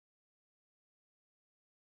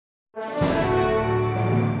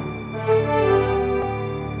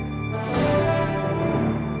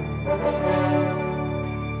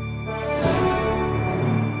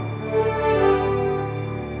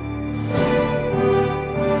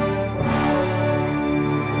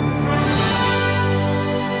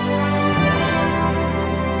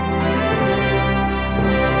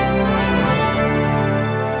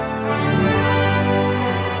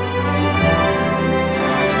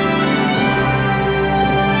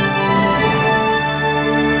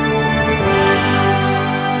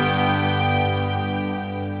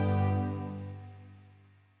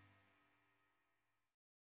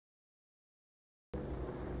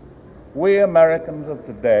We Americans of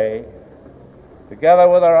today, together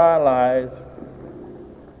with our allies,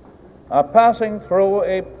 are passing through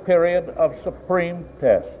a period of supreme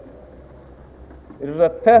test. It is a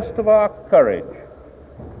test of our courage,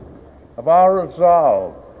 of our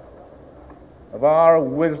resolve, of our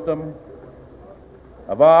wisdom,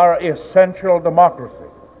 of our essential democracy.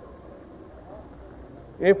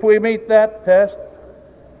 If we meet that test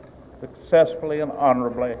successfully and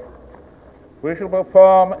honorably, we shall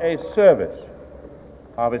perform a service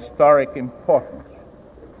of historic importance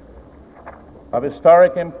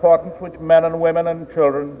which men and women and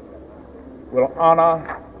children will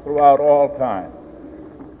honor throughout all time.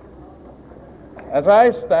 As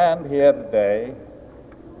I stand here today,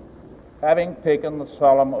 having taken the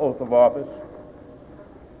solemn oath of office,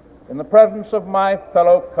 in the presence of my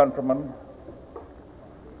fellow countrymen,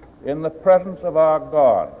 in the presence of our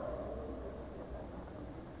God,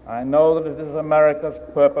 I know that it is America's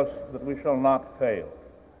purpose that we shall not fail.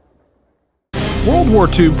 World War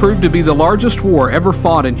II proved to be the largest war ever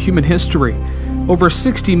fought in human history. Over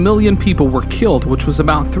 60 million people were killed, which was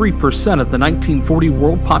about 3% of the 1940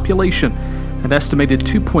 world population, an estimated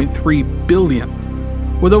 2.3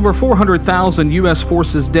 billion. With over 400,000 U.S.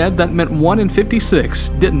 forces dead, that meant 1 in 56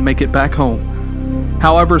 didn't make it back home.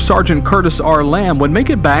 However, Sergeant Curtis R. Lamb would make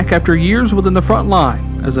it back after years within the front line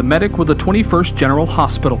as a medic with the 21st General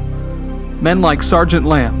Hospital. Men like Sergeant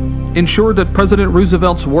Lamb ensured that President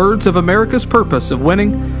Roosevelt's words of America's purpose of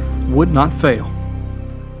winning would not fail.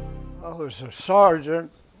 I was a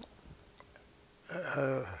sergeant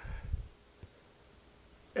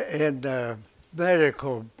in the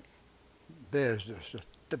medical business,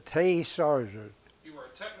 the T sergeant. You were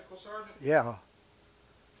a technical sergeant? Yeah.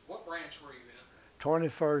 What branch were you in?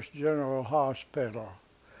 21st General Hospital.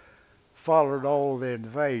 Followed all the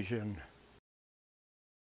invasion.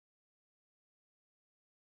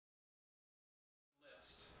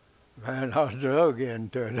 Man, I was drug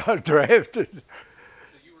into it. I drafted.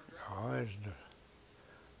 So you were drafted? Oh, it's the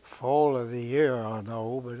fall of the year, I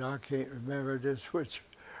know, but I can't remember just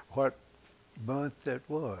what month it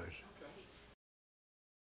was.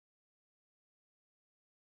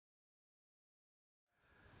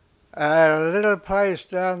 A little place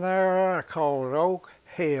down there called Oak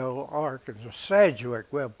Hill, Arkansas. Sedgwick,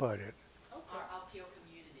 we'll put it. Oak Hill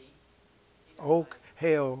Community. Oak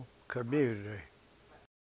Hill Community.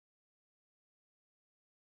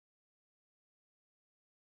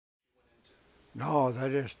 No, they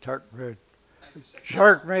just jerked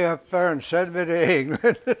me up there and sent me to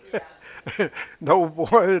England. No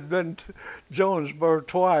boy had been to Jonesboro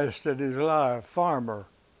twice in his life, farmer.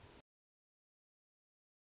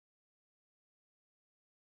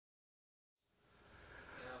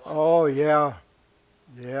 Oh, yeah.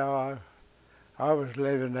 Yeah, I was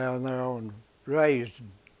living down there raised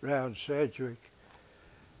around Sedgwick.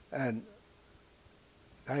 And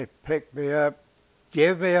they picked me up,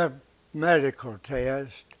 give me a medical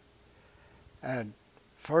test, and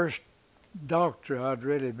first doctor I'd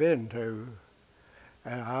really been to.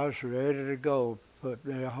 And I was ready to go, put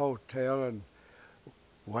me in a hotel and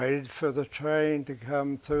waited for the train to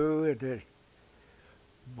come through. And it,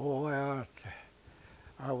 boy,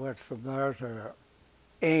 I went from there to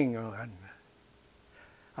England.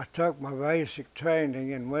 I took my basic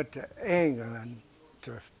training and went to England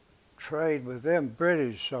to trade with them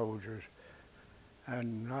British soldiers.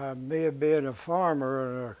 And me being a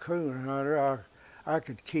farmer and a coon hunter, I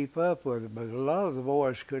could keep up with them, but a lot of the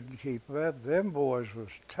boys couldn't keep up. Them boys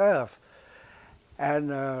was tough.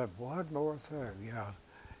 And one more thing,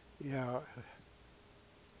 yeah.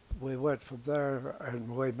 We went from there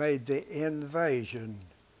and we made the invasion.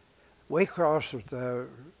 We crossed that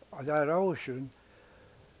ocean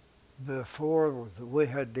before we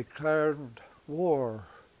had declared war.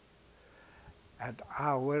 And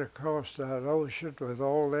I went across that ocean with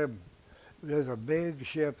all them, with a big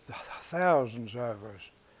ship, thousands of us.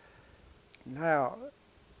 Now,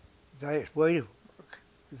 I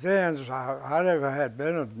never had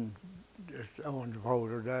been on the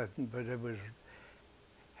vote or nothing, but it was,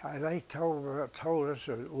 they told us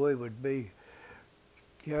that we would be,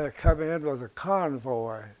 come in with a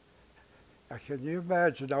convoy. Now, can you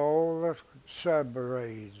imagine all the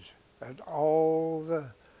submarines and all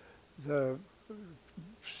the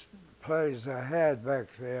planes they had back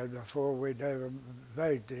then before we ever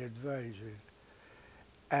made the invasion?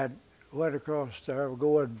 And went across there,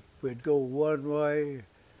 we'd go one way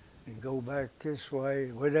and go back this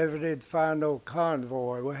way. We never did find no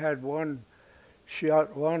convoy. We had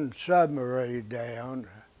shot one submarine down,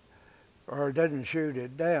 or didn't shoot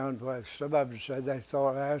it down, but some of them said they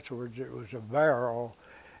thought afterwards it was a barrel.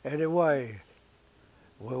 Anyway,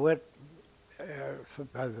 we went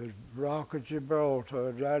by the Rock of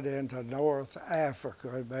Gibraltar right into North Africa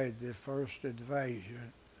and made the first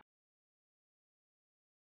invasion.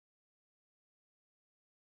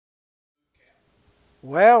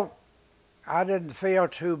 Well, I didn't feel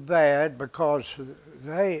too bad because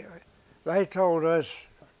they told us,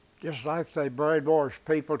 just like they brainwash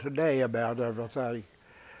people today about everything,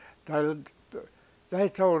 they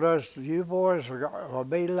told us, you boys will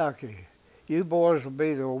be lucky. You boys will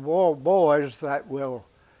be the boys that will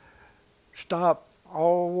stop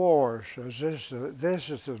all wars. This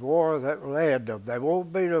is the war that will end them. There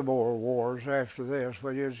won't be no more wars after this.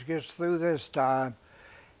 When it gets through this time,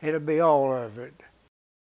 it'll be all of it.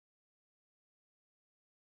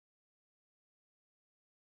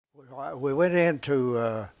 We went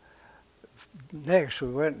into, next we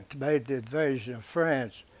went and made the invasion of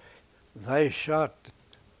France. They shot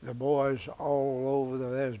the boys all over.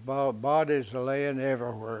 There's bodies laying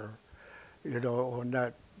everywhere. You know, on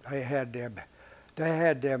that, they had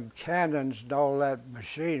them cannons and all that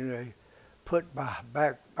machinery put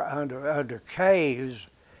back under caves,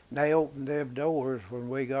 and they opened them doors when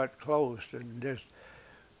we got close and just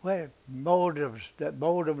mowed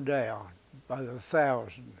them down by the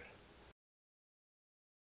thousands.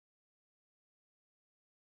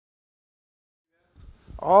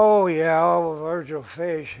 Oh yeah, Virgil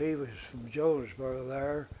Fish, he was from Jonesboro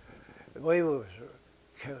there. We was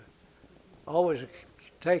always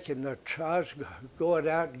taking the trucks, going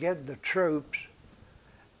out and getting the troops,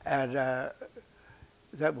 and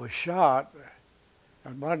that was shot.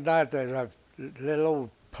 And one night there was a little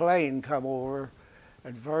old plane come over,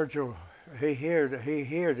 and Virgil, he heard it,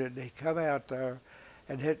 and he come out there,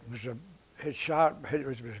 and it was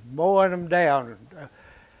mowing them down.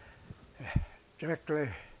 Directly,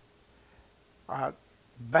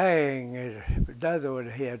 bang, another one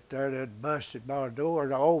hit there that busted my door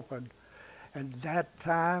to open. And that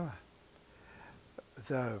time,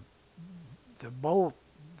 the boat,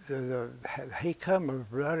 he come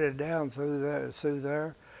running down through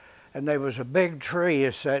there, and there was a big tree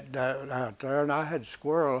sitting out there, and I had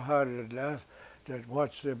squirrel hunted enough to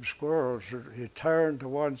watch them squirrels. He turned to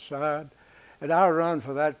one side, and I run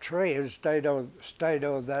for that tree and stayed on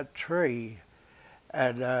that tree.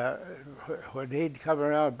 And when he'd come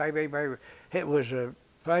around, baby, it was a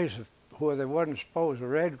place where they wasn't supposed. The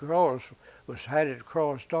Red Cross had it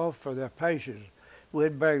crossed off for their patients.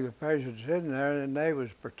 We'd bring the patients in there, and they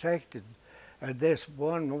was protected. And this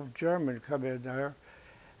one old German come in there,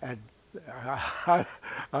 and I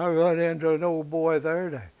run into an old boy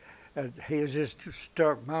there, and he just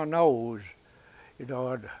stuck my nose, you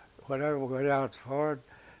know, and whenever we went out for it.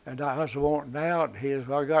 And I was wanting out,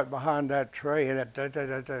 I got behind that tree, and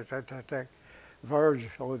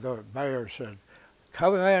Virgil, the mayor, said,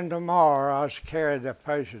 come in tomorrow, I'll carry the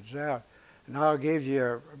patients out, and I'll give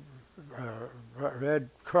you a Red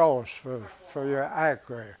Cross for your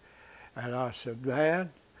acre. And I said, man,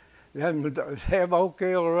 them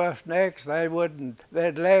Oak-Hill roughnecks,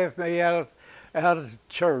 they'd laugh me out of the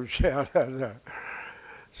church out of there.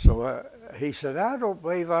 So he said, I don't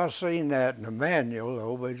believe I've seen that in the manual,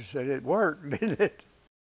 though, but he said it worked, didn't it?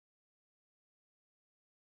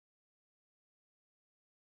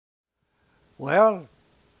 Well,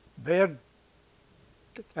 being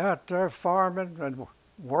out there farming and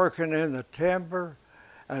working in the timber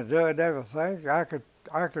and doing everything, I could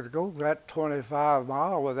go that 25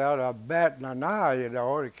 miles without a batting an eye, you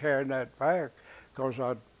know, to carrying that back, because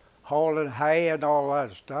I'd hauling hay and all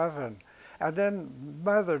that stuff. And then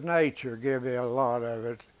Mother Nature gave me a lot of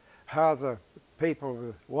it, how the people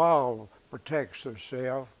with wild protects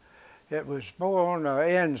themselves. It was more on the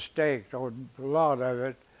instinct on a lot of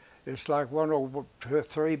it. It's like one of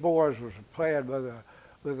three boys was playing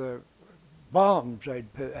with a bombs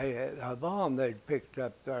a bomb they'd picked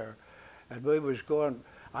up there, and we was going.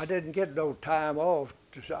 I didn't get no time off.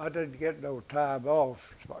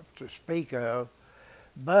 To speak of,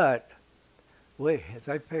 but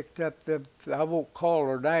they picked up the, I won't call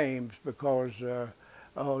their names because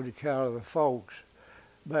on account of the folks,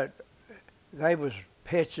 but they was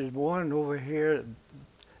pitching one over here.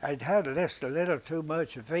 I'd had just a little too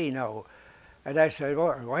much vino, and they said,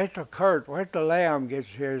 well, wait till Lamb gets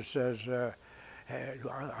here. He says,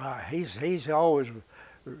 he's always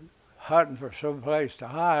hunting for some place to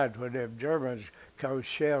hide when them Germans come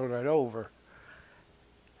shelling it over.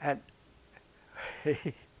 And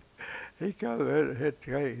he come in and hit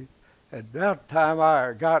me. And about the time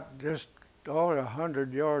I got just all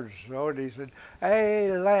 100 yards or so, and he said,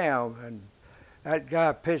 hey, Lamb. And that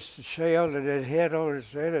guy pitched the shell and it hit on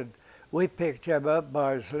his head, and we picked him up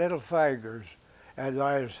by his little fingers and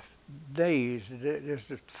by his knees, just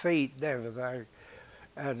his feet and everything.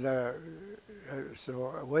 And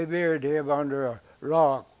so we buried him under a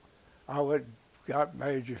rock. I went got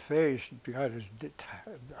Major Fish and got his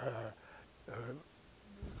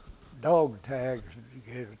dog tags and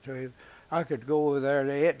gave it to him. I could go over there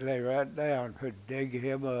to Italy right now and could dig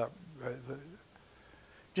him up.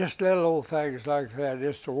 Just little old things like that,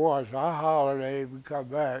 just to watch. I hollered at him and come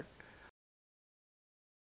back.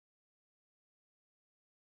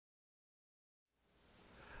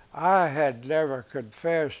 I had never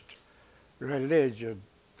confessed religion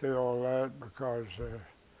through all that because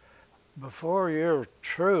before you're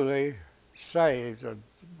truly saved and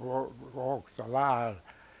walk the line,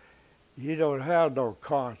 you don't have no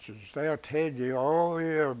conscience. They'll tell you, oh,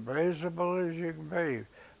 you're miserable as you can be,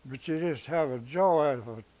 but you just have a joy of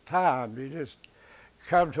a time. You just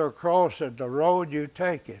come to a cross and the road, you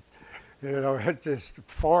take it. You know, it's just a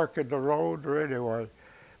fork in the road or anyway.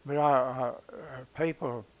 But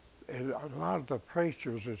people, a lot of the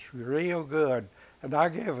preachers, it's real good. And I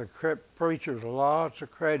give the preachers lots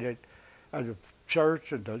of credit, and the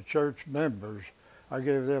church and the church members, I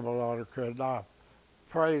give them a lot of credit. I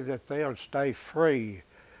pray that they'll stay free,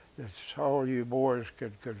 that all you boys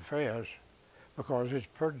can confess, because it's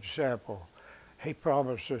pretty simple. He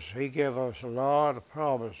promised us, he gave us a lot of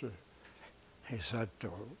promises. He said to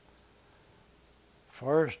him,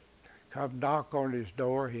 first, come knock on his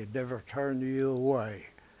door, he'd never turn you away.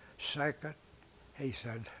 Second, he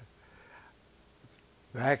said,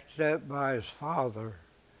 backed up by his Father,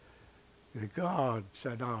 the God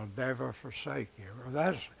said, I'll never forsake you. Well,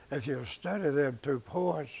 that's, if you study them 2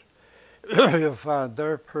 points, you'll find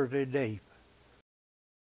they're pretty deep.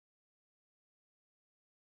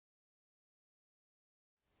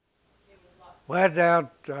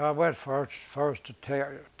 I went first to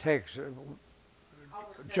Texas,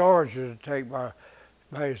 Georgia to take my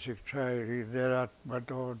basic training. Then I went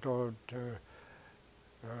on to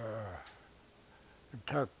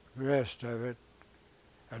took the rest of it.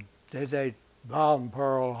 And then they bombed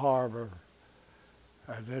Pearl Harbor.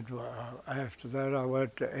 And then after that I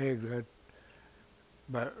went to England.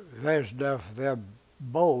 But there's enough of them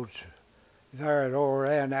boats there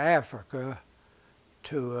in Africa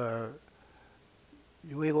to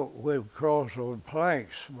we would cross on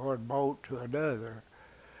planks from one boat to another.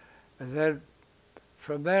 And then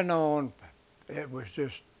from then on, it was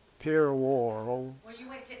just pure war. Well, you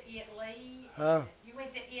went to Italy? Huh? You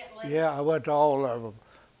went to Italy? Yeah, I went to all of them.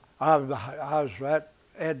 I was right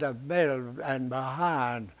in the middle and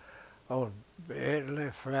behind on Italy,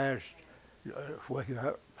 France. We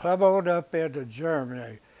come on up into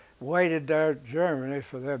Germany, waited there in Germany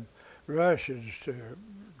for them Russians to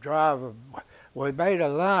drive them. We made a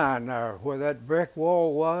line there where that brick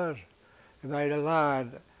wall was. They made a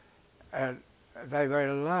line, and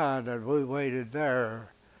we waited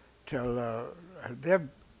there till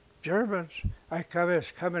them Germans, they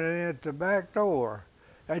coming in at the back door.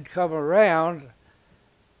 They'd come around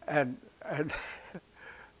and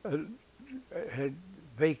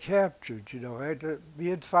be captured, you know.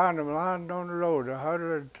 You'd find them lying on the road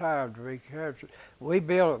 100 times to be captured. They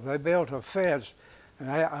built a fence, and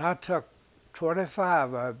I took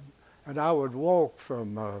 25 of them, and I would walk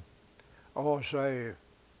from, say, a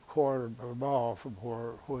quarter of a mile from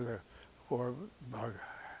where my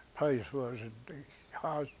place was in the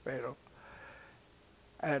hospital.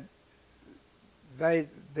 And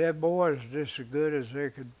their boys just as good as they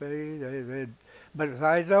could be. But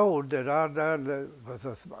they know that I done them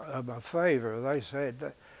a favor. They said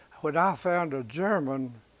that when I found a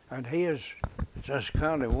German, and he is just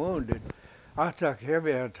kind of wounded, I took him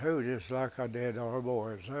in too, just like I did our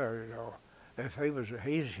boys there, you know. If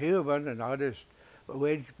he's human, and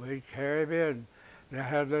we'd carry him in. They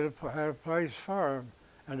had a place for him,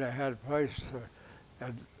 and they had a place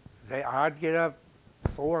and I'd get up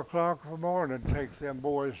 4 o'clock in the morning and take them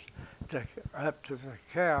boys up to the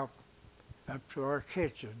camp, up to our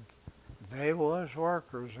kitchen. They was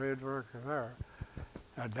workers, they'd work there.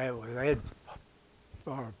 and they'd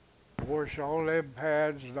wash all them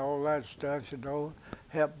pans and all that stuff, you know,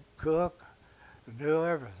 help cook, do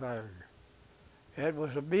everything. It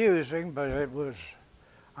was amusing, but it was,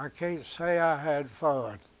 I can't say I had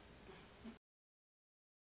fun.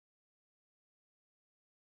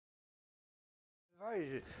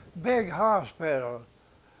 Big hospital,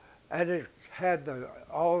 and it had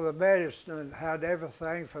all the medicine and had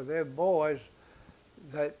everything for them boys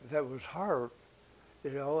that was hurt,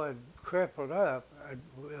 you know, and crippled up, and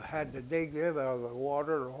we had to dig them out of the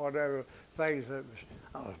water or whatever things that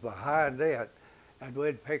I was behind it, and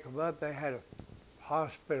we'd pick them up. They had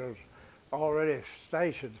hospitals already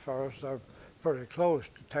stationed for us, so pretty close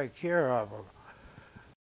to take care of them.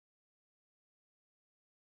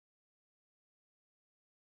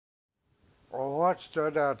 Well, what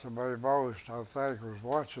stood out to me most, I think, was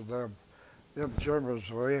watching them Germans.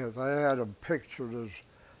 They had them pictured as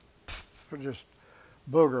just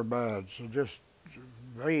booger beds and just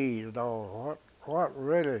mean and all. What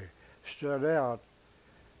really stood out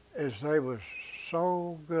is they was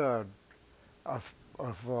so good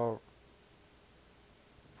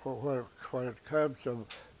when it comes to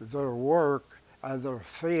their work and their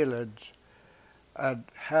feelings and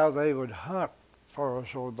how they would hunt for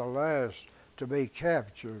us on the last to be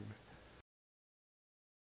captured.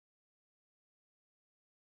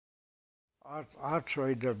 I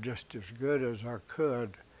treated them just as good as I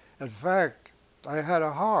could. In fact, they had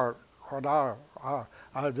a heart. When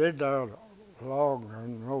I did that longer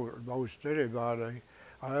than most anybody.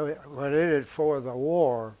 I went in it for the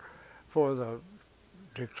war, for the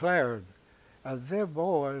declared. And them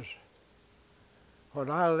boys,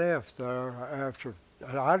 when I left there after,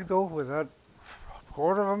 and I'd go with that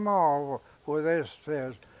quarter of a mile where this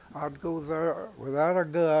says, I'd go there without a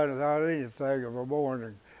gun, without anything of a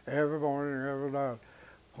morning, every night.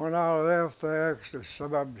 When I left, they actually,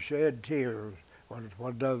 some of them shed tears when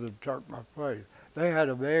another took my place. They had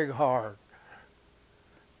a big heart.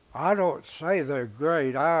 I don't say they're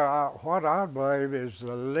great. What I blame is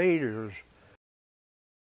the leaders.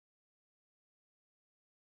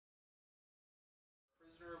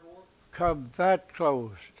 Come that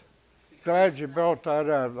close. Glad you brought that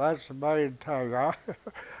up. That's the main thing. I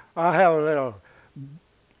have a little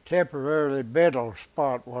temporarily mental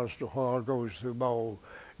spot once in a while goes through my old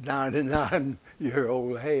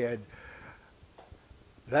 99-year-old head.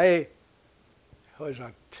 They was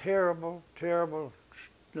a terrible, terrible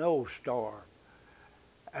snowstorm,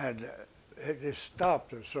 and it just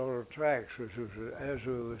stopped us on the tracks as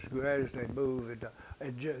we was gradually moving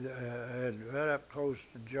and right up close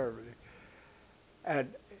to Germany.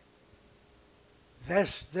 And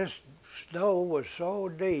this snow was so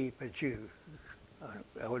deep that it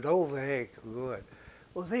was overhead good.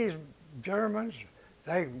 Well, these Germans,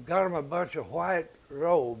 they got them a bunch of white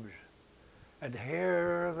robes, and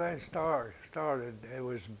here they started. It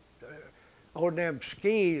was on them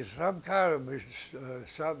skis, some kind of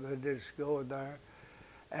something that is going there,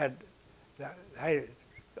 and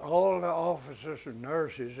all the officers and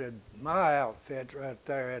nurses in my outfit right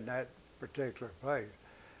there in that particular place,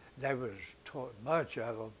 there was much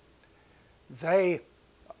of them. They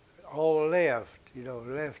all left,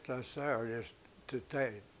 left us there just to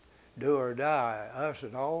do or die, us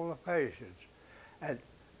and all the patients. And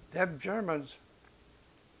them Germans,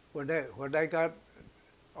 when they got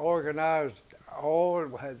organized,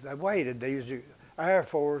 they waited. These Air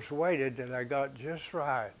Force waited till they got just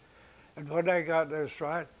right. And when they got this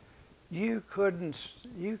right, you could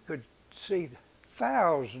see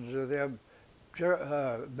thousands of them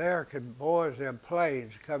American boys in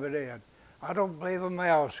planes coming in. I don't believe a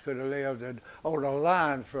mouse could have lived on a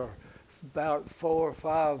line for about 4 or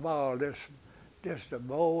 5 miles, just a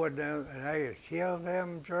mowing them, and they had killed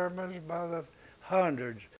them Germans by the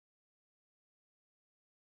hundreds.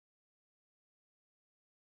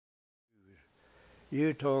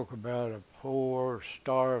 You talk about a poor,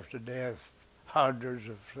 starved to death, hundreds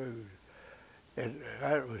of food.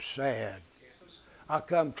 That was sad. I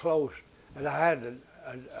come close, and I had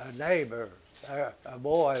a neighbor, a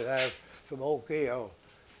boy there from Oak Hill.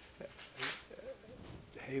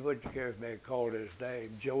 He wouldn't care if they called his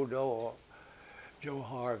name, Joe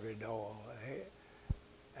Harvey Doyle.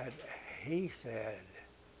 And he said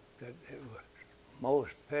that it was the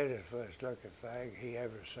most pitifulest looking thing he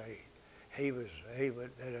ever seen. He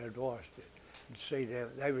had watched it and see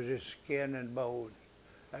them. They was just skin and bones.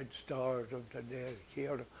 They'd starved them to death,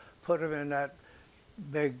 killed them, put them in that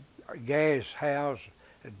big gas house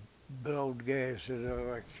and blowed gas in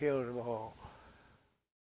them and killed them all.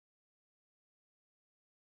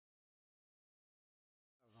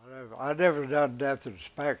 I never done nothing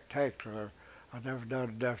spectacular. I never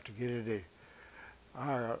done enough to get any.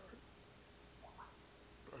 I,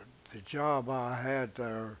 the job I had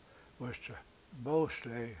there was to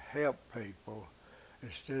mostly help people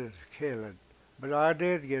instead of killing. But I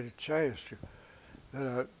did get a chance to,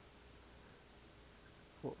 that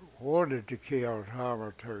I wanted to kill a time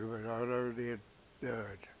or two, but I never did do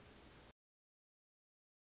it.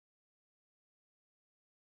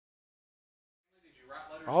 Did you write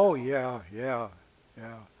letters? Oh, yeah.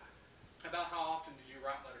 About how often did you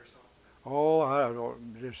write letters home? Oh, I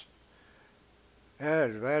don't just,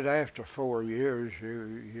 that after 4 years,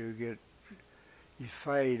 you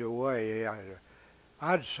fade away.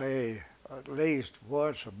 I'd say at least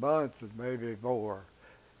once a month and maybe more.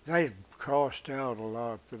 They crossed out a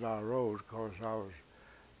lot that I wrote because I was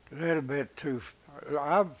a little bit too,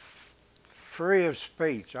 I'm free of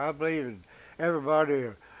speech. I believe in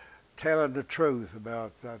everybody telling the truth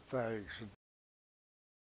about that things.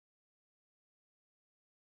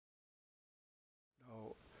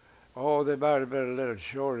 Oh, there might have been a little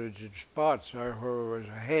shortage in spots there where it was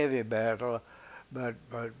a heavy battle, but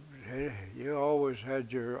you always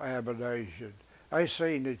had your ammunition. I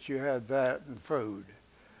seen that you had that and food.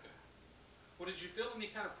 Well, did you feel any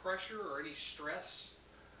kind of pressure or any stress?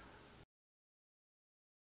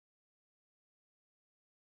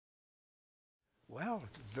 Well,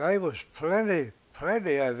 there was plenty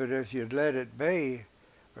of it if you'd let it be,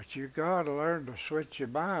 but you got to learn to switch your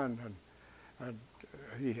mind, and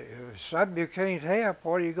if something you can't help,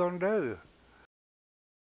 what are you going to do?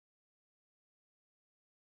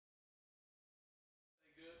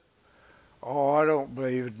 Oh, I don't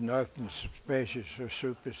believe in nothing suspicious or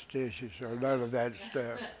superstitious or none of that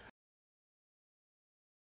stuff.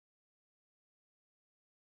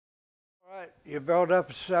 All right, you brought up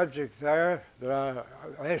a subject there that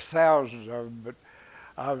there's thousands of them, but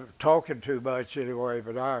I'm talking too much anyway,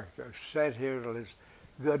 but I sat here till it's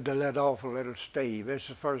good to let off a little steam. It's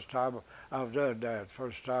the first time I've done that,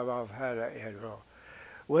 first time I've had it, you know.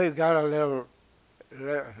 We've got a little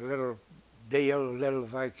deal, a little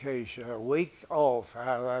vacation, a week off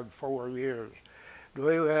out of them 4 years.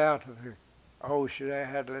 We went out to the ocean. They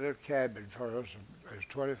had a little cabin for us. There's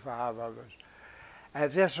 25 of us.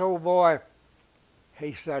 And this old boy,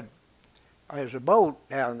 he said, there's a boat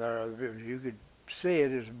down there. You could see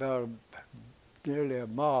it. It's about nearly a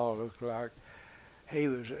mile, looks like.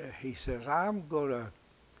 He says, I'm going to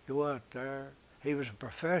go out there. He was a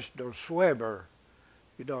professional swimmer.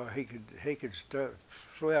 You know, he could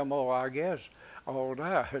swim, I guess, all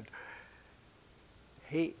night.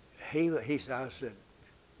 He said, I said,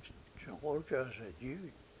 George, I said,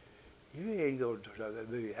 you ain't going to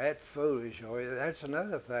be that foolish. Or that's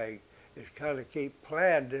another thing, is kind of keep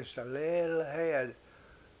planning just a little ahead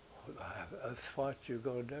of what you're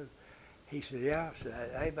going to do. He said, yeah, I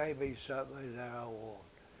said, there may be something in there I want.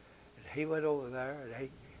 And he went over there, and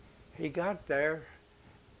he got there.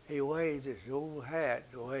 He waved his old hat,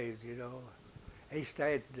 waved, you know. He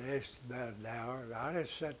stayed there just about an hour. And I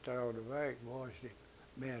just sat there on the bank and watched him,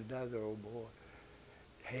 me and another old boy.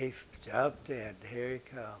 He jumped in, here he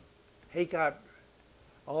come. He got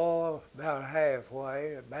about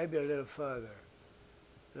halfway, maybe a little further.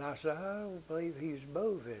 And I said, I don't believe he's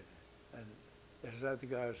moving. And this other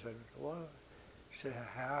guy said, well, said,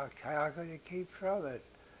 how could he keep from it?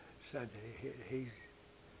 Said, he's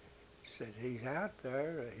out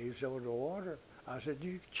there, he's on the water. I said,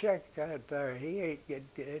 you check that there, he ain't getting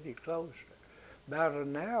any closer. About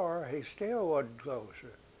an hour, he still wasn't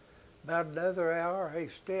closer. About another hour, he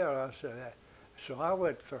still, I said, so I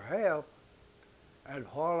went for help, and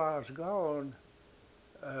while I was gone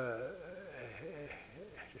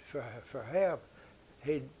for help,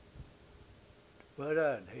 he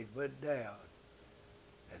went down.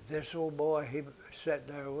 And this old boy, he sat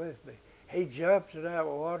there with me. He jumped in that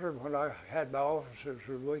water when I had my officers,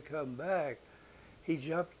 when we come back. He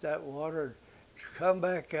jumped in that water, come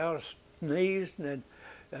back out, sneezed, and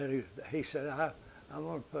he said, I'm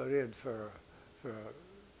going to put in for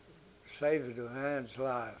saving the man's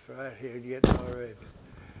life right here and getting my ribs.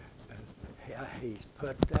 And he's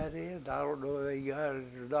put that in. I don't know if he got it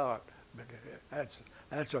or not, but that's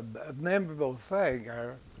a memorable thing,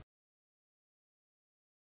 Aaron.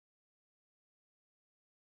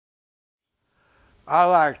 I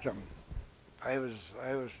liked them. They was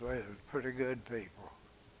pretty good people.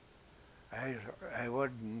 They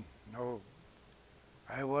wasn't no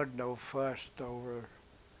fussed over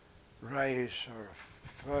race or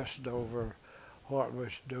fussed over what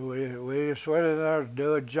was doing. We just went in there to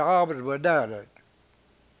do a job and we done it.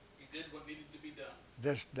 You did what needed to be done.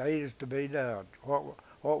 Just needed to be done.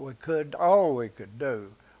 What we could, all we could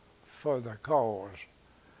do for the cause.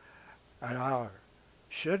 And I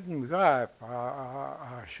shouldn't gripe.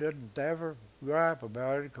 I shouldn't ever gripe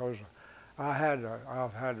about it because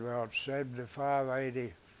I've had about 75,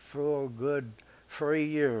 80 full, good, free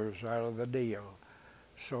years out of the deal.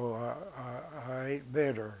 So I ain't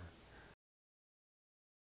bitter.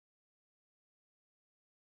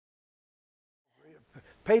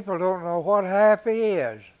 People don't know what happy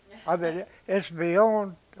is. I mean, it's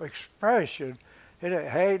beyond expression. It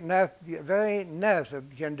ain't nothing, there ain't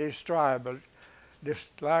nothing can describe it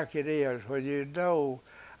just like it is. When you know,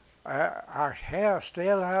 I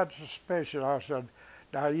still had suspicion. I said,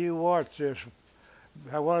 now you watch this.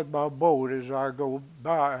 One of my boat as I go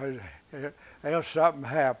by, there's something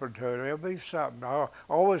happen to it. There'll be something. I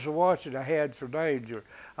always watching ahead for danger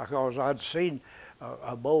because I'd seen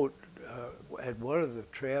a boat at one of the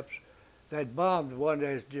trips. They'd bombed one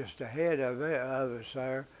that's just ahead of us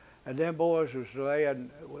there, and them boys was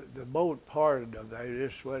laying, the boat parted them. They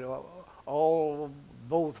just went all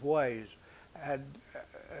both ways. And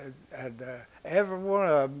every one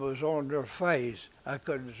of them was on their face. I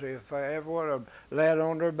couldn't see a face. Every one of them laid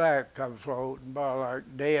on their back, come floating by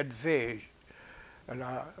like dead fish. And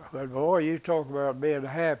I said, boy, you talk about being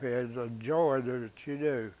happy and enjoying it that you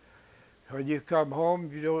do. When you come home,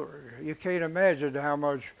 you can't imagine how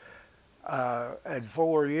much in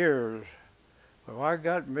 4 years. Well, I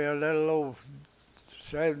got me a little old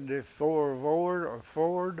 74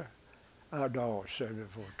 Ford. No,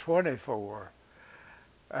 74, 24.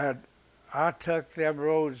 And I took them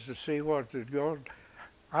roads to see what was going.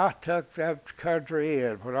 I took that country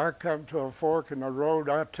in. When I come to a fork in the road,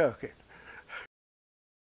 I took it.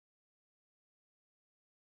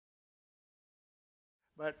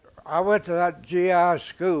 But I went to that GI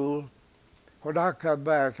school. When I come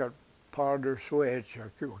back at Ponder Switch,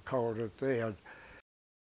 I called it then.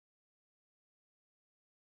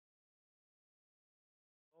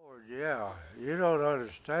 Oh yeah, you don't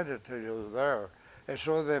understand it till you're there. It's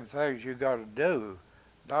one of them things you got to do,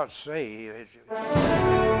 not see.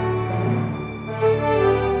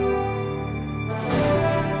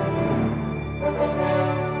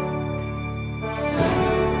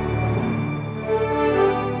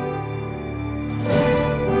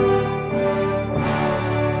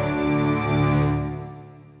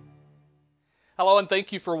 Hello and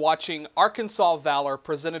thank you for watching Arkansas Valor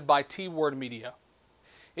presented by T-Word Media.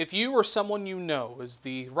 If you or someone you know is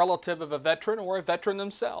the relative of a veteran or a veteran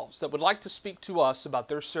themselves that would like to speak to us about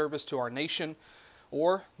their service to our nation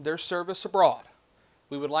or their service abroad,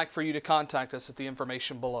 we would like for you to contact us at the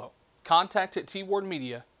information below.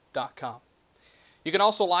 contact@twordmedia.com. You can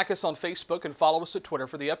also like us on Facebook and follow us at Twitter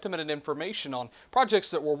for the up-to-minute information on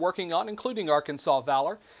projects that we're working on, including Arkansas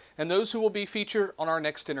Valor, and those who will be featured on our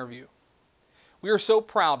next interview. We are so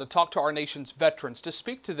proud to talk to our nation's veterans, to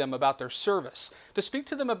speak to them about their service, to speak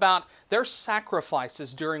to them about their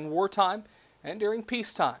sacrifices during wartime and during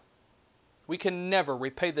peacetime. We can never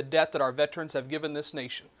repay the debt that our veterans have given this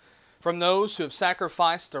nation, from those who have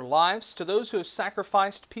sacrificed their lives to those who have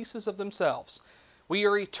sacrificed pieces of themselves. We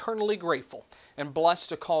are eternally grateful and blessed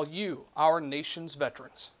to call you our nation's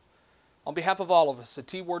veterans. On behalf of all of us at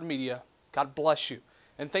T-Word Media, God bless you,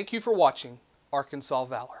 and thank you for watching Arkansas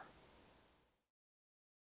Valor.